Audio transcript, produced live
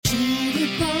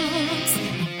Chatterbox,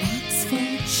 box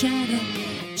for chatter.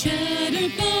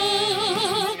 Chatterbox.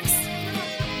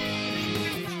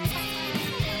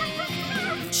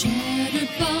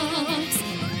 Chatterbox,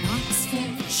 box for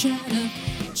chatter.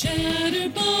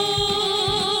 Chatterbox.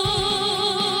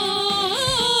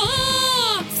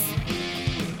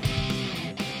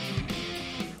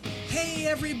 Hey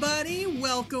everybody,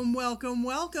 welcome,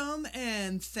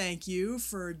 and thank you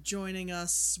for joining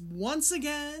us once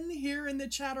again here in the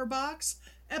Chatterbox.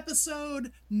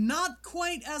 Episode not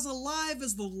quite as alive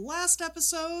as the last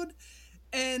episode,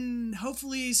 and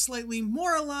hopefully slightly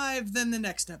more alive than the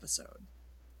next episode.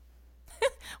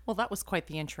 Well, that was quite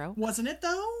the intro. Wasn't it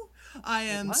though? I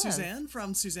am was. Suzanne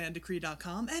from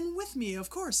SuzanneDecree.com, and with me, of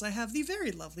course, I have the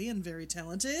very lovely and very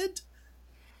talented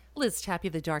Liz Tappy,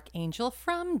 the Dark Angel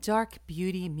from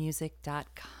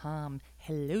darkbeautymusic.com.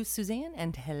 Hello, Suzanne,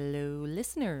 and hello,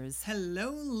 listeners.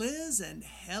 Hello, Liz, and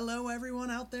hello,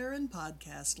 everyone out there in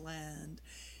podcast land.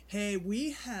 Hey,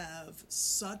 we have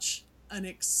such an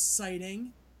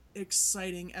exciting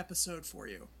episode for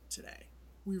you today.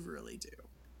 We really do.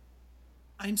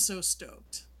 I'm so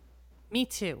stoked. Me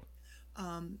too.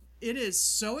 It is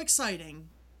so exciting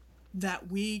that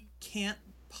we can't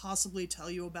possibly tell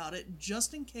you about it,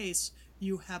 just in case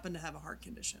you happen to have a heart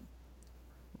condition.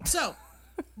 So,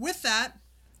 with that,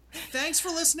 thanks for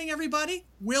listening, everybody.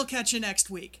 We'll catch you next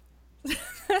week.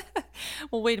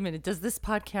 Well, wait a minute. Does this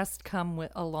podcast come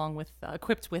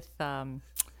equipped with, the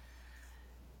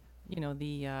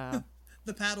The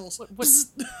paddles.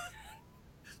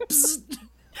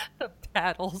 the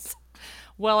paddles?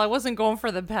 Well, I wasn't going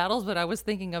for the paddles, but I was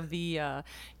thinking of the,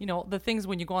 the things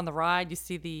when you go on the ride, you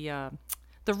see the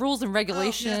rules and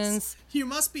regulations. Oh, yes. You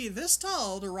must be this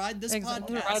tall to ride this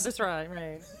podcast. Ride this ride,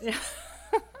 right? Yeah.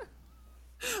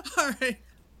 All right.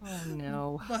 Oh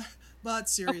no. But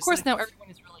seriously. Of course, now everyone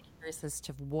is really curious as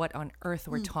to what on earth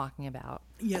we're talking about.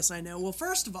 Yes, I know. Well,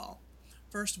 first of all,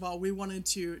 we wanted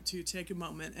to take a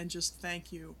moment and just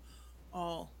thank you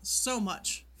all so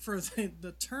much for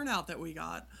the turnout that we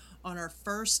got on our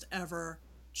first ever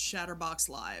Chatterbox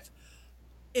Live.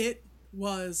 It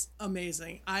was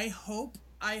amazing. I hope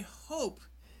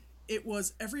it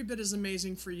was every bit as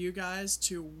amazing for you guys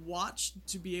to watch,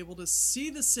 to be able to see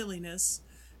the silliness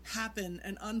happen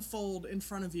and unfold in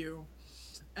front of you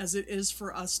as it is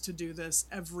for us to do this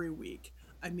every week.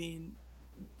 I mean,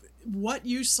 what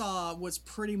you saw was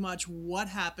pretty much what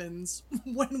happens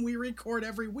when we record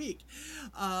every week.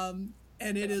 And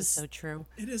it is so true.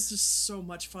 It is just so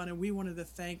much fun, and we wanted to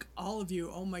thank all of you.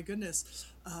 Oh my goodness,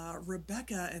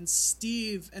 Rebecca and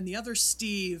Steve and the other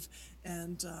Steve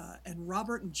and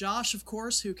Robert and Josh, of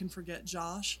course. Who can forget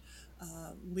Josh?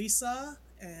 Lisa,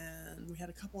 and we had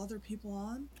a couple other people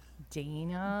on.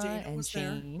 Dana and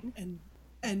Jane. There,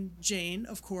 and Jane,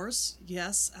 of course.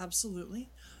 Yes, absolutely.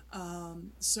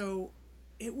 So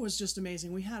it was just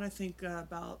amazing. We had, I think,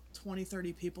 about 20,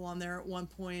 30 people on there at one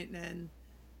point, and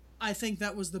I think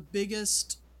that was the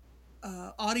biggest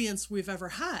audience we've ever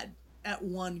had at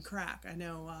one crack. I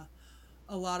know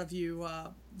a lot of you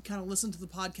kind of listen to the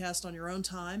podcast on your own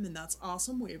time, and that's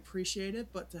awesome. We appreciate it.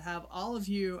 But to have all of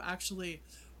you actually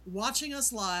watching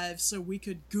us live so we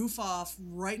could goof off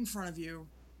right in front of you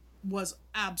was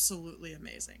absolutely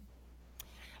amazing.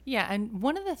 Yeah, and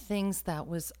one of the things that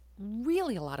was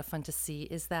really a lot of fun to see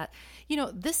is that,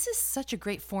 this is such a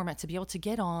great format to be able to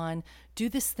get on, do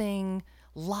this thing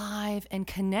live and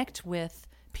connect with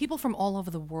people from all over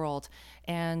the world.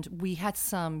 And we had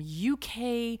some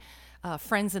UK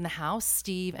friends in the house,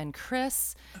 Steve and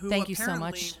Chris. Who thank you so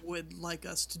much. Apparently would like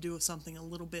us to do something a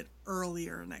little bit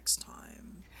earlier next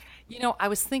time. I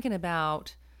was thinking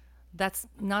about that's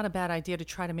not a bad idea to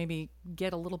try to maybe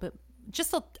get a little bit,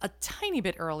 just a tiny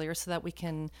bit earlier so that we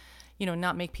can,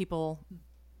 not make people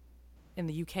in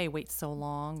the UK wait so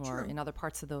long or in other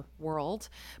parts of the world.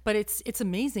 But it's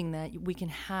amazing that we can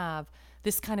have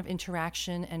this kind of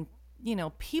interaction, and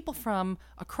people from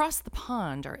across the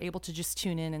pond are able to just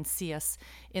tune in and see us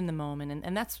in the moment,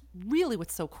 and that's really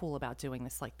what's so cool about doing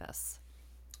this like this.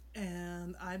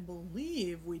 And I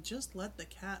believe we just let the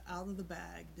cat out of the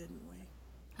bag, didn't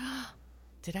we?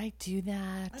 Did I do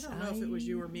that? I don't know if it was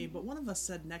you or me, but one of us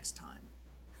said next time.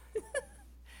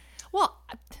 Well,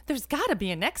 there's got to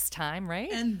be a next time,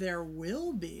 right? And there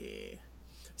will be.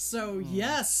 So,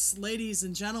 yes, ladies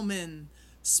and gentlemen,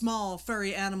 small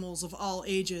furry animals of all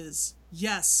ages,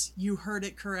 yes, you heard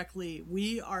it correctly.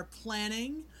 We are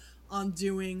planning on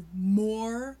doing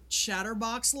more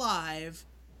Chatterbox Live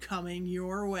coming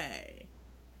your way.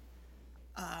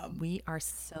 We are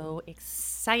so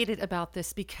excited about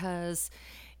this because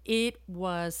It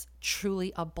was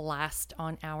truly a blast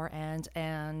on our end.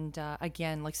 And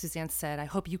again, like Suzanne said, I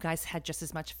hope you guys had just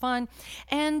as much fun.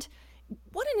 And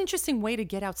what an interesting way to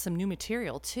get out some new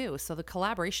material, too. So the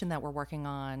collaboration that we're working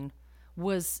on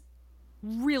was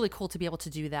really cool to be able to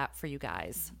do that for you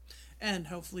guys. And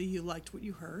hopefully you liked what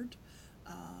you heard.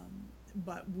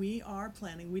 But we are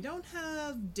planning. We don't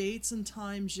have dates and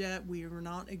times yet. We are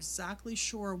not exactly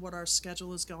sure what our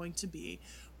schedule is going to be,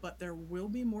 but there will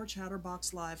be more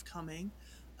Chatterbox Live coming.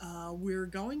 We're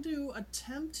going to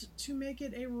attempt to make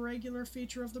it a regular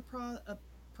feature of the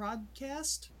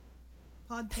podcast,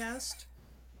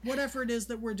 whatever it is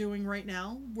that we're doing right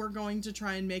now. We're going to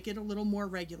try and make it a little more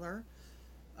regular.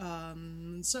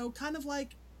 So kind of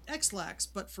like X-Lax,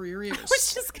 but for your ears. I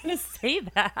was just going to say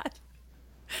that.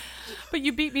 But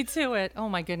you beat me to it. Oh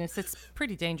my goodness, it's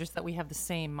pretty dangerous that we have the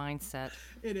same mindset.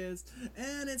 It is.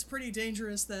 And it's pretty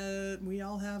dangerous that we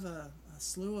all have a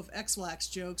slew of X-Lax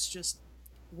jokes just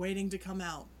waiting to come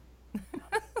out.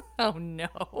 Oh no.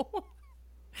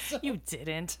 You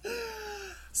didn't.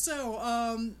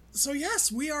 So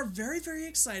yes, we are very, very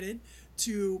excited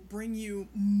to bring you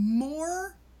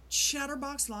more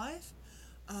Chatterbox Live.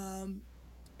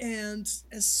 And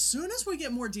as soon as we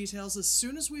get more details, as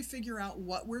soon as we figure out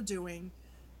what we're doing,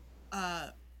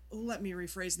 let me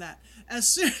rephrase that. As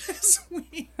soon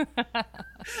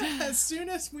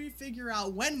as we figure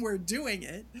out when we're doing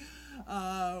it,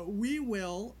 we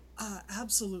will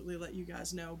absolutely let you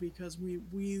guys know, because we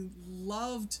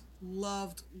loved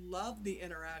the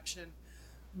interaction.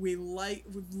 We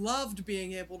loved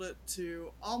being able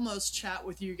to almost chat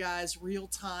with you guys real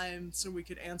time, so we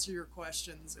could answer your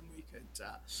questions, and we could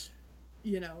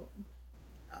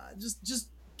just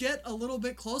get a little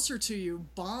bit closer to you,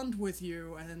 bond with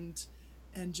you,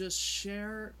 and just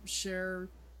share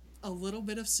a little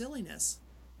bit of silliness.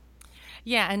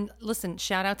 Yeah, and listen,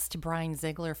 shout outs to Brian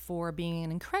Ziegler for being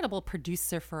an incredible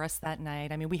producer for us that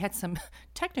night. I mean, we had some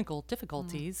technical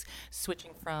difficulties switching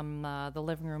from the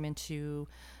living room into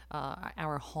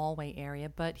our hallway area,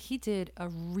 but he did a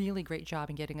really great job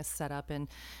in getting us set up, and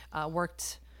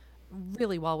worked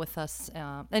really well with us.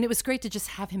 And it was great to just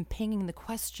have him pinging the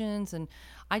questions, and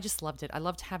I just loved it. I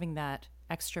loved having that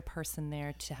extra person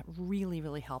there to really,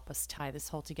 really help us tie this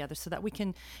whole together, so that we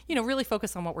can, really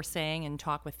focus on what we're saying and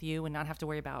talk with you, and not have to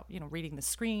worry about, reading the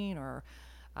screen or,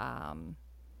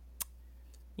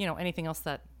 anything else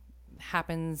that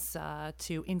happens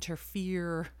to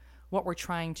interfere what we're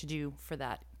trying to do for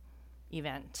that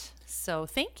event. So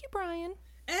thank you, Brian.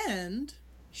 And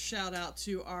shout out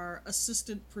to our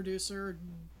assistant producer,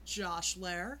 Josh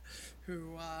Lair,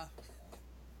 who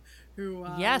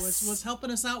Yes. was helping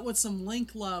us out with some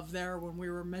link love there when we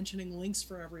were mentioning links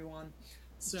for everyone.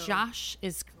 So Josh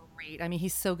is great. I mean,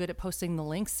 he's so good at posting the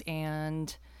links,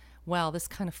 and well, this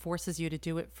kind of forces you to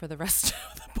do it for the rest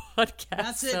of the podcast.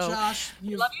 That's it, Josh.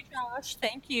 Love you, Josh.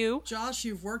 Thank you. Josh,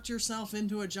 you've worked yourself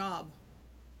into a job.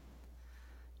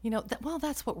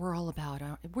 That's what we're all about.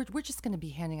 We're just going to be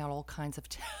handing out all kinds of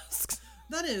tasks.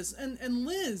 That is, and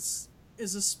Liz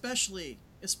is especially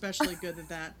good at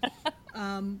that.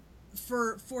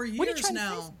 For years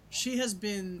now, she has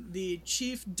been the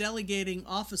chief delegating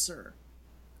officer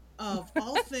of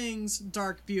all things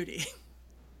Dark Beauty.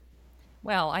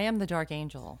 Well, I am the Dark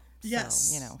Angel.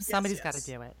 Yes. So, somebody's got to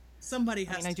do it. Somebody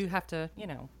has I do have to,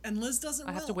 And Liz doesn't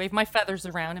I have to wave my feathers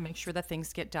around and make sure that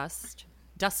things get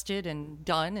dusted and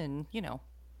done, and,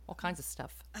 all kinds of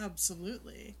stuff.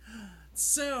 Absolutely.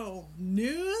 So,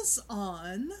 news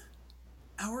on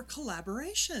our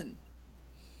collaboration.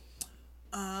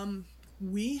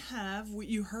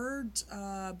 You heard,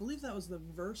 I believe that was the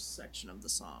verse section of the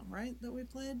song, right? That we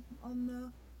played on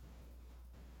the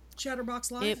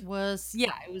Chatterbox Live? It was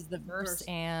the verse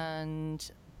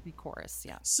and the chorus,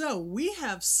 yeah. So we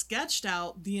have sketched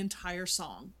out the entire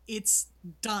song. It's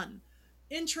done.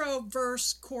 Intro,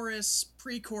 verse, chorus,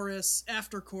 pre-chorus,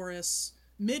 after-chorus,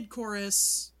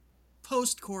 mid-chorus,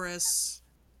 post-chorus,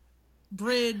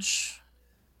 bridge,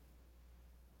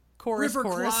 chorus, river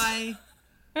cry,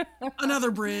 another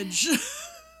bridge.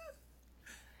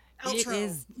 Outro. It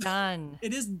is done.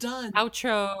 It is done.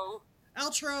 Outro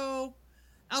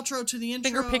to the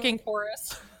intro. Finger-picking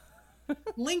chorus.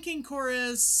 Linking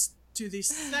chorus to the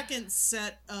second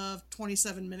set of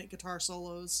 27-minute guitar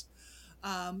solos.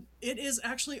 It is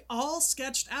actually all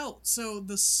sketched out. So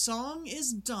the song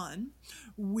is done.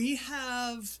 We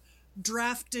have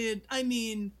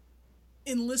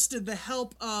enlisted the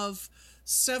help of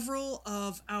several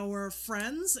of our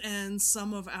friends and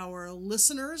some of our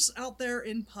listeners out there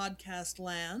in podcast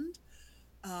land.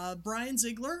 Brian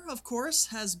Ziegler, of course,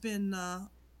 has been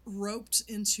roped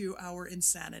into our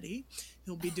insanity.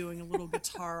 He'll be doing a little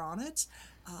guitar on it.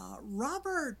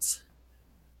 Robert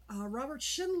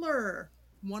Schindler,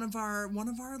 one of our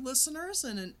listeners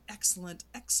and an excellent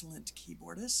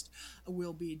keyboardist,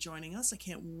 will be joining us. I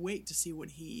can't wait to see what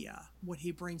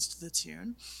he brings to the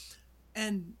tune.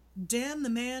 And Dan the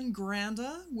Man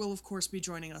Granda will of course be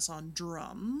joining us on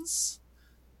drums,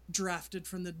 drafted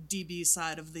from the DB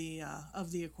side of the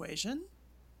equation.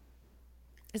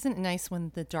 Isn't it nice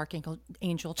when the dark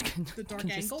angel can The dark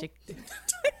can angle?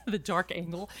 the dark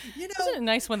angle? You know- Isn't it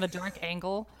nice when the dark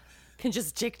angle can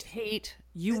just dictate?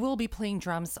 You will be playing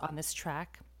drums on this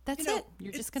track. That's You know, it.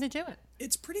 You're just gonna do it.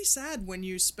 It's pretty sad when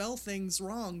you spell things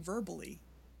wrong verbally.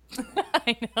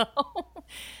 I know.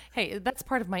 Hey, that's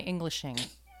part of my Englishing.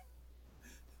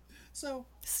 So,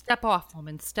 Step off,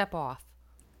 woman. Step off.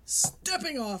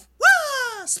 stepping off.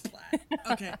 Wah! Splat.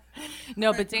 Okay.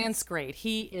 No, but Dan's great.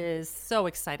 He is so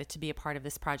excited to be a part of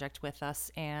this project with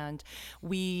us, and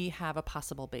we have a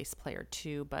possible bass player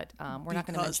too. But we're not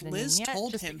going to Because mention the Liz name yet.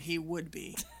 told Just- him he would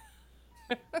be.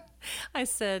 I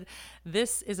said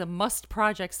this is a must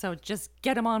project, so just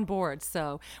get him on board.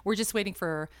 So we're just waiting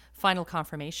for final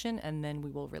confirmation, and then we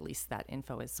will release that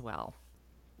info as well.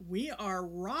 We are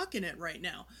rocking it right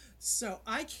now. So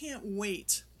I can't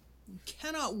wait.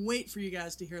 Cannot wait for you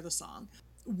guys to hear the song.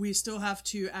 We still have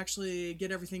to actually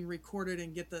get everything recorded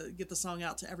and get the song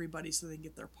out to everybody so they can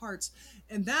get their parts.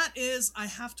 And that is, I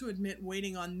have to admit,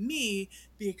 waiting on me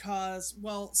because,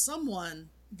 well, someone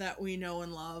that we know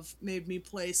and love made me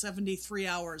play 73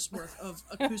 hours worth of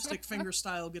acoustic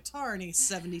fingerstyle guitar in a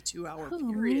 72-hour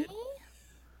period.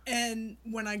 And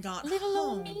when I got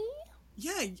home,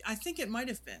 yeah, I think it might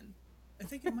have been.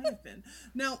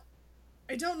 Now,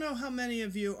 I don't know how many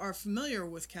of you are familiar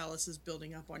with calluses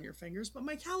building up on your fingers, but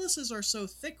my calluses are so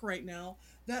thick right now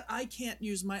that I can't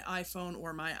use my iPhone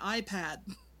or my iPad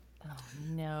Oh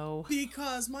no.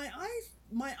 because my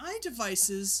eye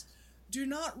devices do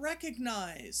not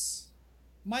recognize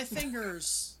my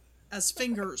fingers as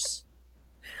fingers.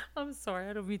 I'm sorry,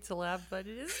 I don't mean to laugh, but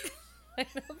it is kind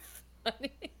of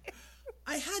funny.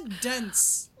 I had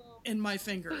dents in my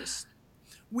fingers.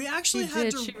 We actually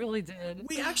She really did.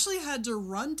 We actually had to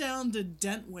run down to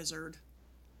Dent Wizard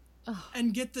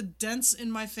and get the dents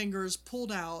in my fingers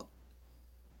pulled out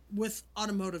with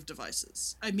automotive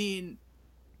devices. I mean,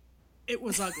 it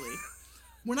was ugly.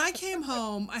 When I came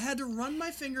home, I had to run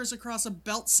my fingers across a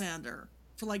belt sander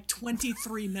for like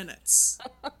 23 minutes.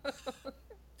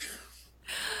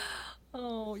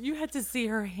 Oh, you had to see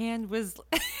her hand was,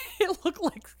 it looked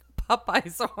like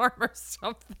Popeye's arm or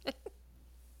something.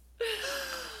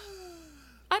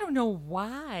 I don't know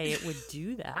why it would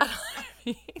do that. I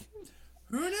mean,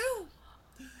 Who knew?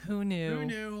 who knew? Who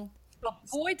knew? But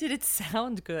boy, did it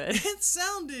sound good. It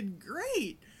sounded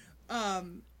great. I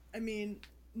mean,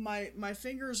 my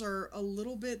fingers are a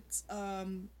little bit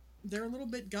they're a little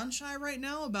bit gun shy right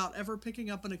now about ever picking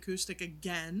up an acoustic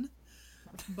again.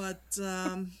 But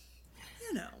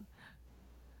you know.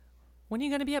 When are you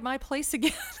going to be at my place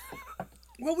again?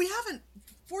 Well, we haven't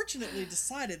fortunately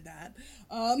decided that.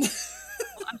 I'm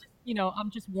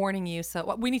just warning you.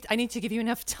 So I need to give you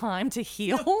enough time to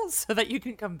heal so that you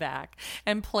can come back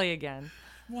and play again.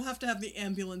 We'll have to have the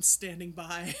ambulance standing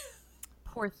by.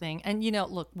 Poor thing. And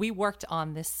look, we worked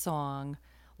on this song,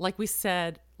 like we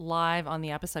said live on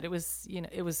the episode. It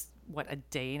was, what, a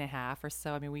day and a half or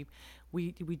so. I mean,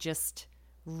 we just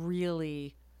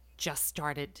really just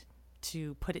started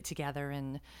to put it together,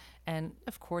 and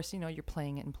of course, you're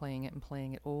playing it and playing it and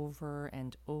playing it over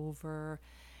and over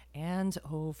and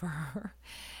over.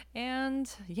 And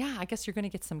yeah, I guess you're going to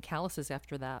get some calluses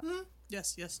after that.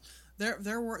 Yes.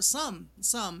 There were some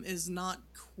is not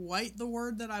quite the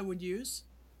word that I would use.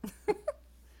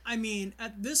 I mean,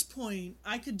 at this point,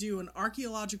 I could do an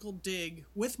archaeological dig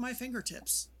with my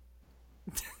fingertips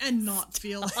and not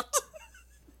feel it.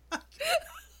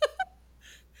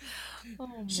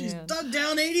 Oh, She's man. dug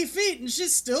down 80 feet and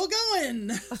she's still going.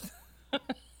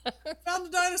 Found a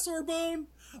dinosaur bone.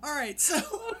 All right, so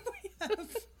we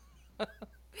have...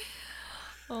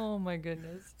 Oh my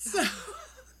goodness. So,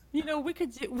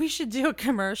 We should do a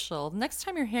commercial. Next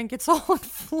time your hand gets all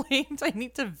inflamed, I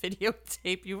need to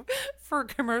videotape you for a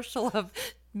commercial of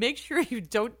make sure you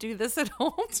don't do this at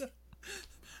home.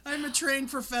 I'm a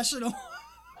trained professional.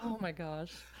 Oh my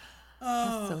gosh.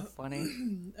 That's so funny.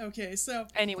 Okay, so...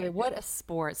 Anyway, what a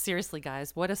sport. Seriously,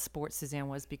 guys, what a sport Suzanne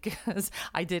was, because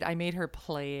I made her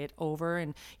play it over,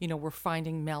 and, we're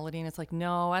finding melody, and it's like,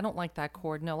 no, I don't like that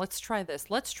chord. No, let's try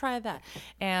this. Let's try that.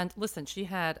 And listen, she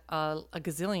had a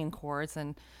gazillion chords,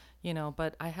 and,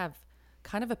 but I have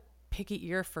kind of a picky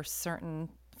ear for certain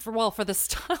for the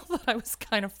style that I was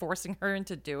kind of forcing her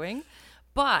into doing.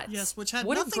 But yes, which had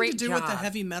what a nothing great to do job. with the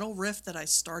heavy metal riff that I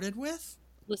started with.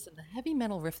 Listen, the heavy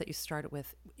metal riff that you started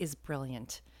with is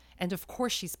brilliant. And of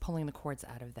course, she's pulling the chords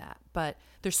out of that. But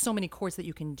there's so many chords that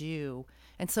you can do.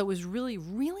 And so it was really,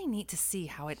 really neat to see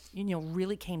how it,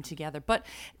 really came together. But,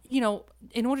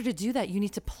 in order to do that, you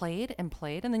need to play it, and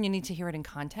then you need to hear it in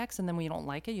context. And then when you don't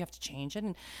like it, you have to change it.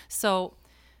 And so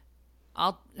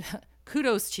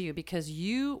kudos to you, because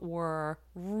you were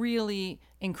really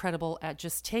incredible at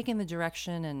just taking the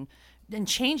direction and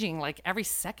changing like every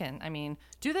second. I mean,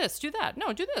 do this, do that.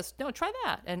 No, do this. No, try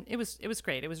that. And it was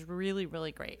great. It was really,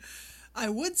 really great. I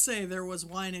would say there was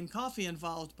wine and coffee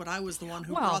involved, but I was the one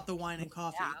who brought the wine and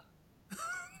coffee.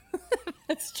 Yeah.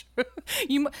 That's true.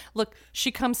 Look, she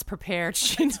comes prepared.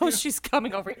 She knows she's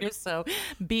coming over here, so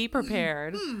be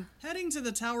prepared. Heading to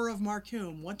the Tower of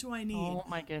Marcoum. What do I need? Oh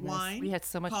my goodness. Wine, we had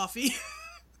so much coffee.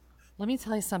 Let me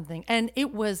tell you something. And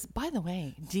it was, by the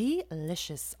way,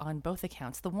 delicious on both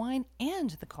accounts, the wine and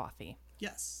the coffee.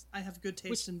 Yes, I have good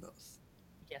taste in both.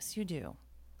 Yes, you do.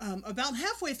 About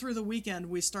halfway through the weekend,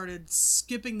 we started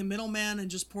skipping the middleman and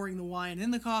just pouring the wine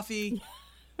in the coffee.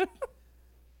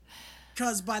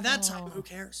 Because by that time, who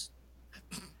cares?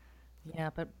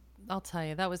 Yeah, but I'll tell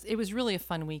you, it was really a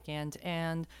fun weekend.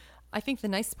 And I think the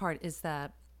nice part is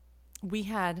that we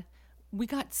got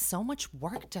so much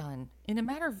work done in a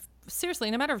matter of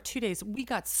 2 days. We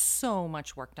got so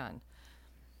much work done.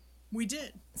 We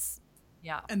did.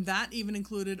 Yeah. And that even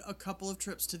included a couple of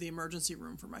trips to the emergency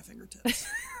room for my fingertips.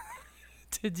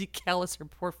 To decallus her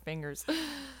poor fingers.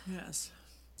 Yes.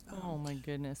 Oh my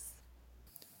goodness.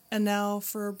 And now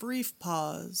for a brief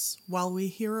pause while we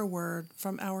hear a word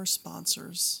from our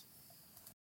sponsors.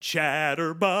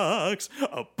 Chatterbox,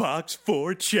 a box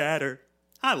for chatter.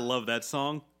 I love that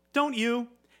song. Don't you?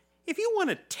 If you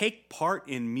want to take part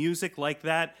in music like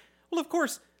that, well, of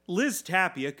course, Liz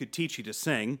Tapia could teach you to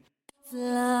sing. Flight.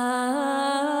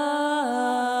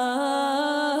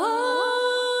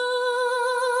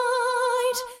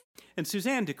 And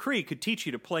Suzanne Decree could teach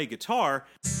you to play guitar.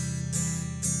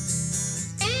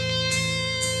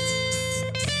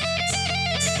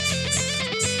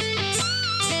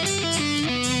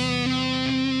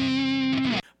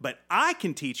 But I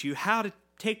can teach you how to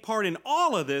take part in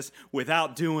all of this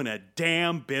without doing a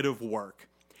damn bit of work.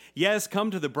 Yes,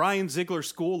 come to the Brian Ziegler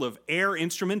School of Air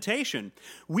Instrumentation.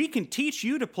 We can teach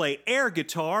you to play air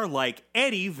guitar like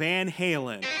Eddie Van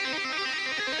Halen,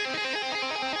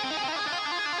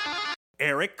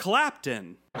 Eric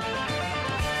Clapton,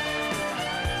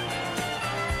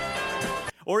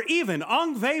 or even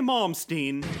Yngwie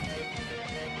Malmsteen.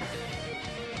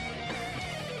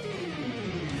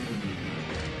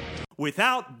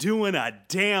 Without doing a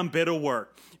damn bit of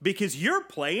work, because you're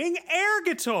playing air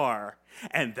guitar.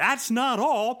 And that's not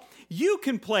all. You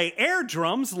can play air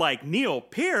drums like Neil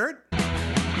Peart,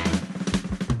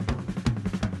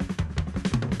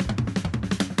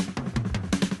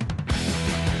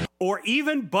 or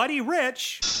even Buddy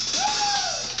Rich,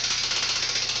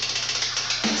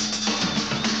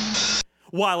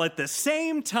 while at the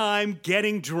same time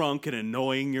getting drunk and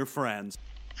annoying your friends.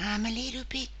 I'm a little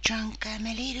bit drunk,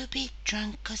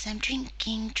 'cause I'm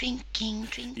drinking.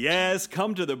 Yes,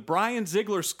 come to the Brian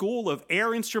Ziegler School of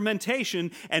Air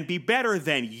Instrumentation and be better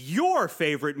than your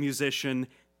favorite musician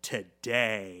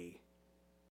today.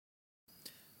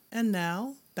 And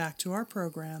now, back to our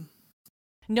program.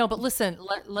 No, but listen,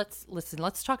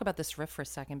 let's talk about this riff for a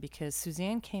second, because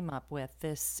Suzanne came up with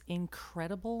this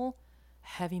incredible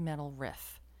heavy metal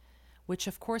riff, which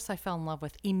of course I fell in love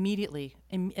with immediately.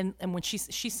 And when she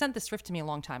sent this riff to me a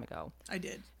long time ago. I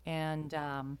did. And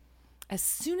as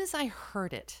soon as I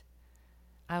heard it,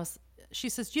 she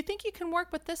says, "Do you think you can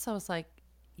work with this?" I was like,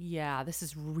 yeah, this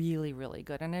is really, really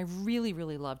good. And I really,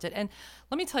 really loved it. And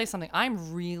let me tell you something,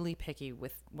 I'm really picky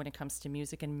when it comes to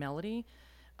music and melody.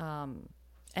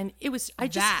 And it was,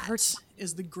 That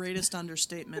is the greatest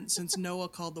understatement since Noah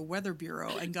called the Weather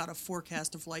Bureau and got a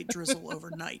forecast of light drizzle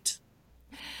overnight.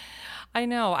 I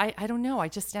know. I don't know. I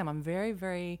just am. I'm very,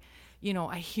 very,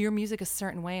 I hear music a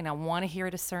certain way and I want to hear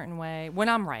it a certain way when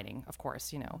I'm writing, of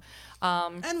course,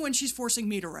 And when she's forcing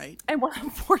me to write. And when I'm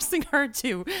forcing her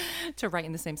to write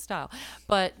in the same style.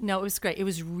 But no, it was great. It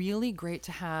was really great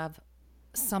to have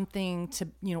something to,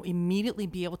 immediately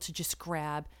be able to just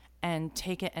grab and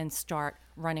take it and start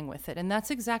running with it. And that's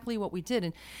exactly what we did.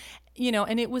 And,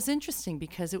 and it was interesting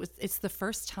because it's the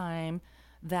first time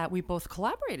that we both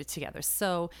collaborated together.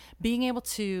 So being able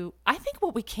to, I think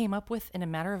what we came up with in a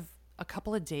matter of a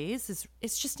couple of days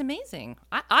it's just amazing.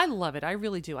 I love it. I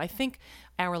really do. I think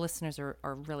our listeners are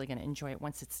really going to enjoy it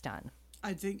once it's done.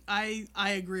 I think I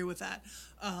agree with that.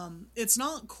 It's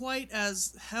not quite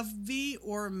as heavy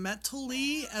or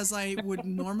metal-y as I would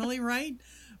normally write,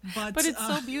 But it's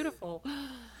so beautiful.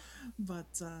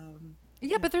 but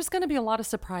Yeah, but there's going to be a lot of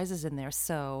surprises in there,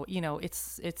 so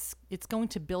it's going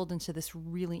to build into this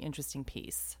really interesting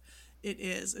piece. it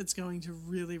is. It's going to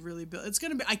really, really build. It's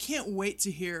going to be. I can't wait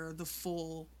to hear the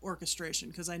full orchestration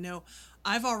because I know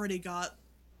I've already got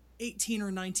 18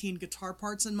 or 19 guitar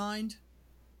parts in mind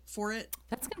for it.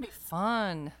 That's going to be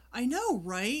fun. I know,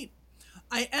 right?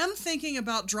 I am thinking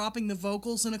about dropping the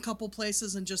vocals in a couple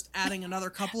places and just adding another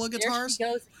couple of guitars. There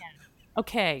she goes again.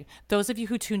 Okay, those of you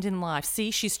who tuned in live,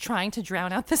 see, she's trying to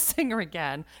drown out the singer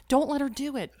again. Don't let her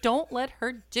do it. Don't let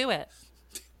her do it.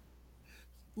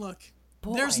 Look,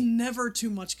 Boy. there's never too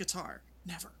much guitar.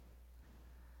 Never.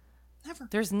 Never.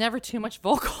 There's never too much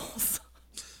vocals.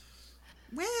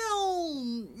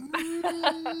 Well,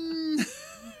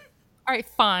 All right,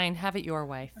 fine. Have it your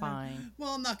way. Fine.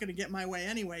 well, I'm not going to get my way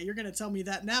anyway. You're going to tell me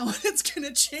that now, and it's going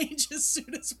to change as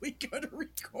soon as we go to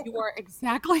record. You are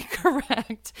exactly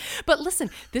correct. But listen,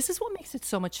 this is what makes it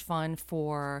so much fun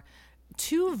for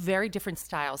two very different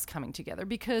styles coming together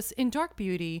because in Dark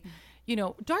Beauty,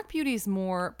 Dark Beauty is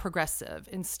more progressive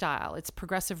in style. It's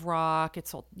progressive rock.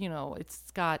 It's,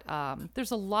 it's got,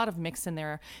 there's a lot of mix in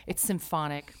there. It's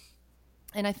symphonic.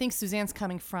 And I think Suzanne's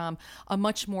coming from a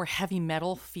much more heavy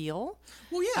metal feel.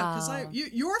 Well, yeah, because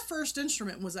your first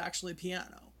instrument was actually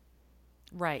piano.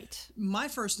 Right. My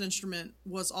first instrument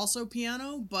was also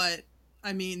piano, but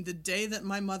I mean, the day that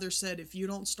my mother said, if you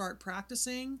don't start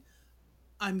practicing,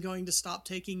 I'm going to stop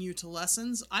taking you to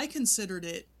lessons, I considered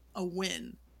it a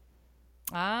win.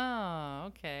 Ah,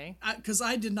 okay. Because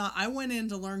I went in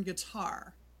to learn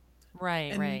guitar.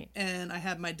 Right, right. And I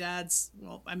had my dad's,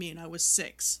 I was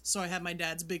 6, so I had my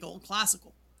dad's big old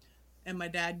classical. And my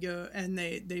dad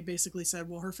they basically said,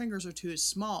 well, her fingers are too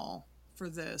small for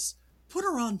this. Put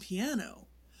her on piano.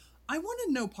 I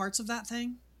wanted no parts of that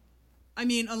thing. I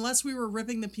mean, unless we were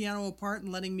ripping the piano apart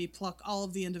and letting me pluck all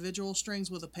of the individual strings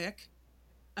with a pick,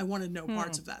 I wanted no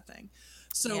parts of that thing.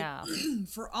 So Yeah.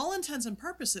 for all intents and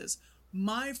purposes,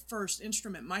 my first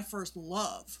instrument, my first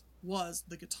love was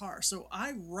the guitar. So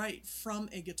I write from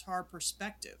a guitar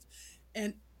perspective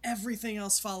and everything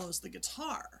else follows the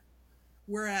guitar.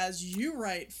 Whereas you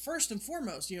write first and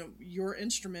foremost, your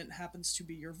instrument happens to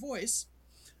be your voice.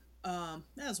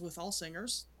 As with all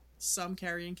singers, some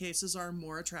carrying cases are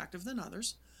more attractive than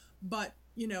others, but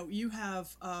you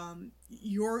have,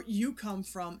 you come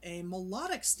from a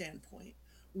melodic standpoint,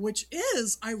 which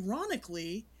is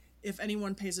ironically, if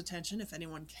anyone pays attention, if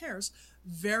anyone cares,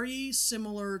 very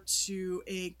similar to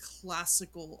a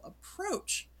classical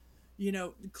approach.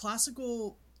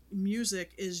 Classical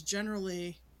music is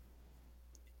generally,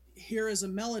 here is a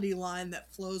melody line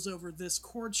that flows over this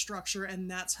chord structure, and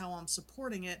that's how I'm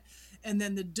supporting it. And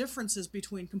then the differences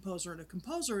between composer and a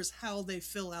composer is how they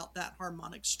fill out that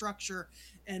harmonic structure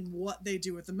and what they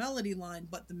do with the melody line.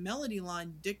 But the melody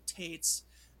line dictates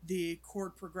the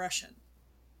chord progression.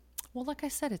 Well, like I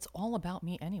said, it's all about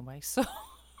me anyway, so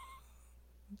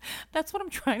that's what I'm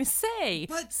trying to say.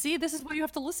 But- see, this is why you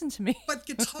have to listen to me. But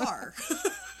guitar.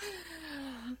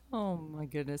 Oh my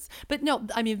goodness. But no,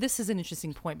 I mean, this is an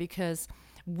interesting point because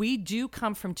we do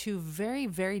come from two very,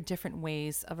 very different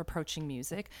ways of approaching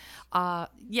music.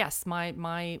 Yes,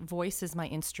 my voice is my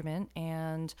instrument,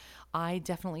 and I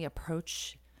definitely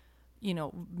approach,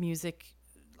 music.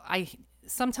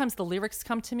 Sometimes the lyrics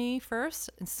come to me first,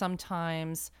 and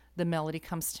sometimes the melody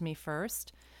comes to me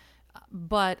first.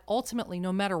 But ultimately,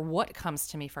 no matter what comes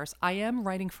to me first, I am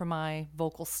writing for my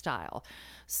vocal style.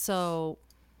 So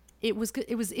it was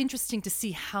interesting to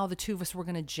see how the two of us were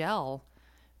going to gel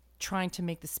trying to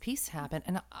make this piece happen.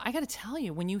 And I got to tell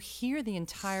you, when you hear the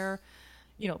entire,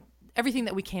 everything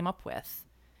that we came up with,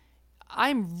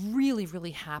 I'm really, really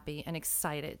happy and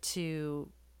excited to,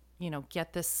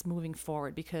 get this moving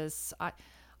forward because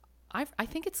I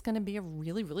think it's going to be a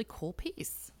really, really cool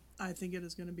piece. I think it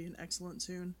is going to be an excellent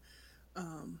tune.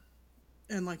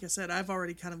 And like I said, I've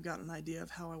already kind of got an idea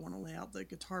of how I want to lay out the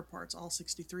guitar parts, all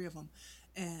 63 of them.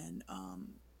 And,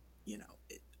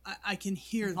 I can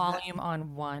hear volume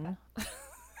on 1.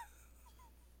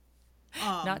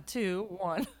 Not 2,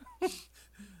 1.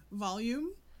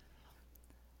 Volume?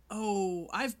 Oh,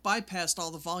 I've bypassed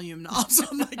all the volume knobs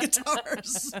on my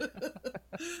guitars.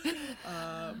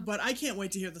 But I can't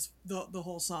wait to hear the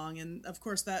whole song. And of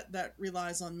course that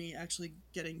relies on me actually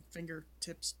getting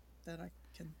fingertips that I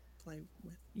can play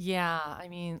with. Yeah, I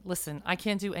mean, listen, I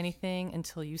can't do anything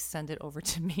until you send it over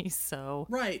to me. So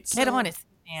Right. get on it,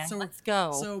 man. So Let's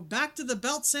go. So back to the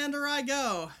belt sander I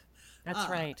go. That's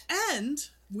right. And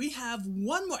we have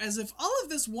one more, as if all of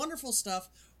this wonderful stuff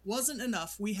wasn't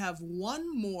enough, we have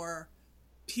one more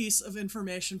piece of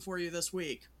information for you this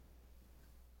week.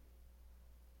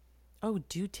 Oh,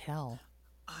 do tell.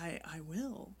 I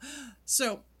will.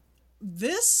 So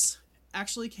this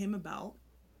actually came about.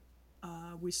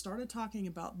 We started talking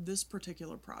about this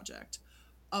particular project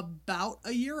about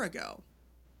a year ago.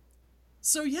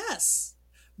 So yes,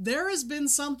 there has been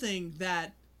something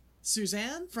that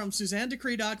Suzanne from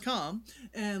SuzanneDecree.com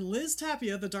and Liz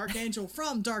Tapia, the Dark Angel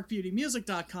from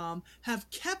DarkBeautyMusic.com, have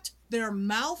kept their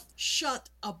mouth shut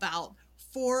about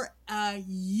for a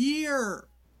year.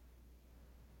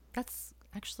 That's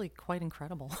actually quite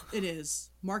incredible. It is.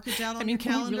 Mark it down on I mean, your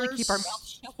can calendars. we really keep our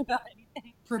mouths shut about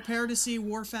anything? Prepare to see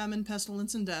war, famine,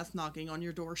 pestilence, and death knocking on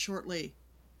your door shortly.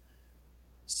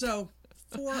 So,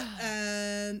 for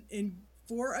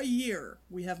a year,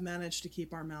 we have managed to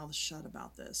keep our mouths shut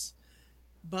about this.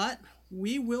 But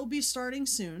we will be starting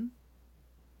soon.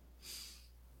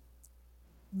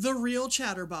 The real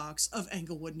Chatterbox of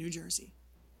Englewood, New Jersey.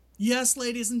 Yes,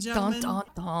 ladies and gentlemen. Dun,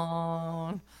 dun,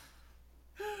 dun.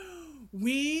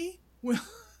 We will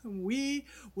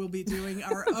be doing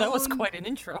our own... That was quite an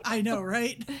intro. I know,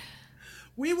 right?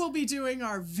 We will be doing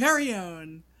our very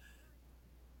own,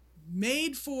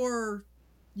 made for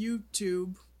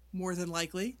YouTube, more than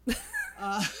likely,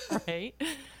 Right?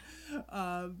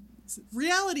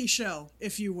 reality show,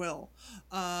 if you will.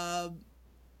 Oh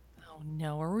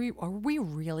no, are we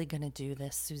really gonna do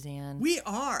this, Suzanne? We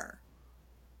are,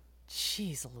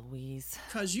 Jeez Louise.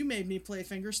 because you made me play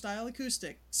fingerstyle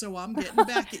acoustic, so I'm getting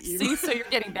back at you. See, so you're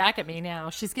getting back at me now.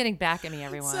 She's getting back at me,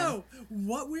 everyone. So,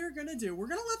 what we're going to do, we're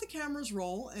going to let the cameras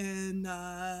roll, and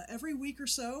every week or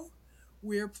so,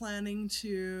 we're planning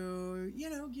to,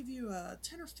 give you a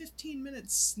 10 or 15 minute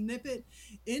snippet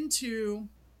into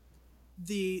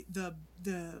the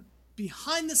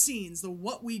behind the scenes, the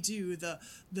what we do, the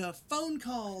phone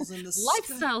calls, and the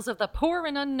Lifestyles of the poor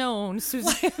and unknown,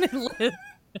 Suzanne and Liz.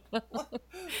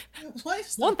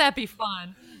 lifestyle. Won't that be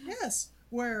fun? Yes,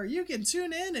 where you can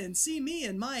tune in and see me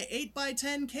in my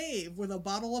 8x10 cave with a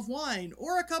bottle of wine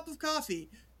or a cup of coffee.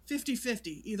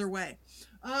 50-50, either way.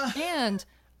 And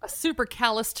a super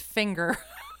calloused finger.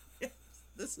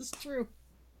 This is true.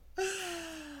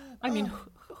 I mean,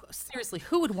 seriously,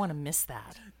 who would want to miss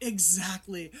that?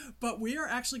 Exactly. But we are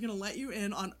actually going to let you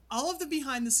in on all of the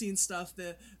behind the scenes stuff,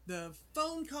 the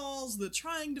phone calls, the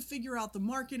trying to figure out the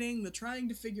marketing, the trying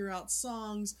to figure out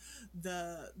songs,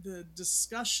 the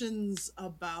discussions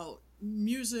about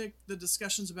music, the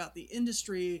discussions about the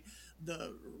industry,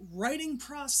 the writing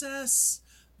process,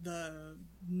 the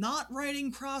not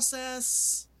writing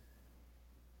process.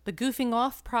 The goofing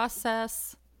off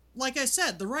process. Like I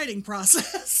said, the writing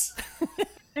process.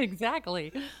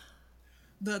 Exactly.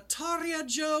 The Tarja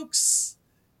jokes.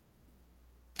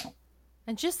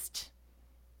 And just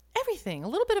everything. A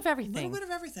little bit of A everything. little bit of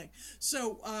everything.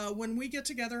 So when we get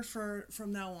together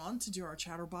from now on to do our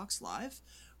Chatterbox Live,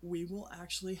 we will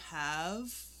actually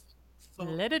have...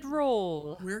 Let it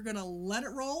roll. We're going to let it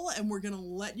roll, and we're going to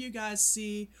let you guys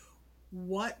see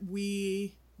what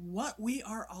we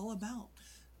are all about.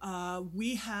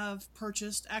 We have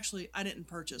purchased... Actually, I didn't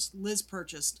purchase. Liz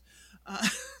purchased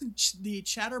the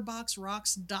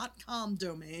chatterboxrocks.com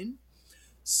domain.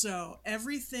 So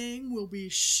everything will be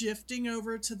shifting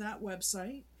over to that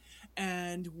website,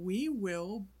 and we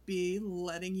will be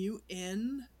letting you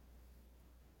in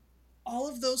all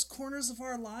of those corners of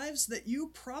our lives that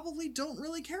you probably don't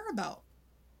really care about.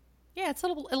 Yeah, it's a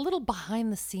little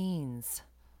behind the scenes.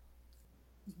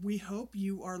 We hope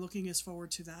you are looking as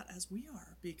forward to that as we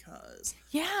are, because...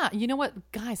 Yeah, you know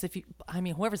what, guys,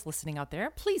 whoever's listening out there,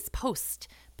 please post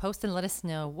and let us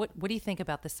know what do you think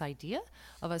about this idea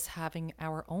of us having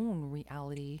our own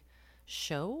reality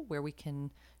show where we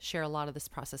can share a lot of this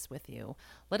process with you.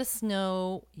 Let us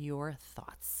know your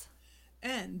thoughts.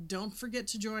 And don't forget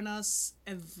to join us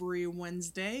every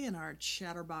Wednesday in our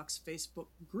Chatterbox Facebook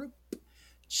group.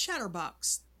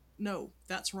 Chatterbox. No,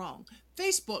 that's wrong.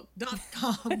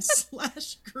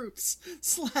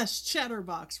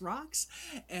 Facebook.com/groups/ChatterboxRocks.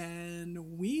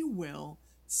 And we will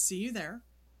see you there.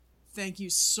 Thank you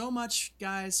so much,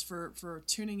 guys, for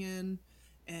tuning in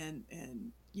and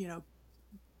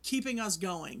keeping us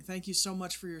going. Thank you so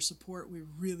much for your support. We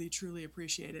really, truly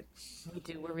appreciate it. We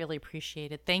do. We really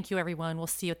appreciate it. Thank you, everyone. We'll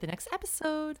see you at the next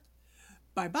episode.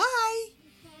 Bye-bye.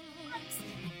 Box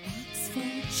for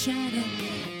chatter,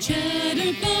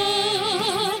 Chatterbox.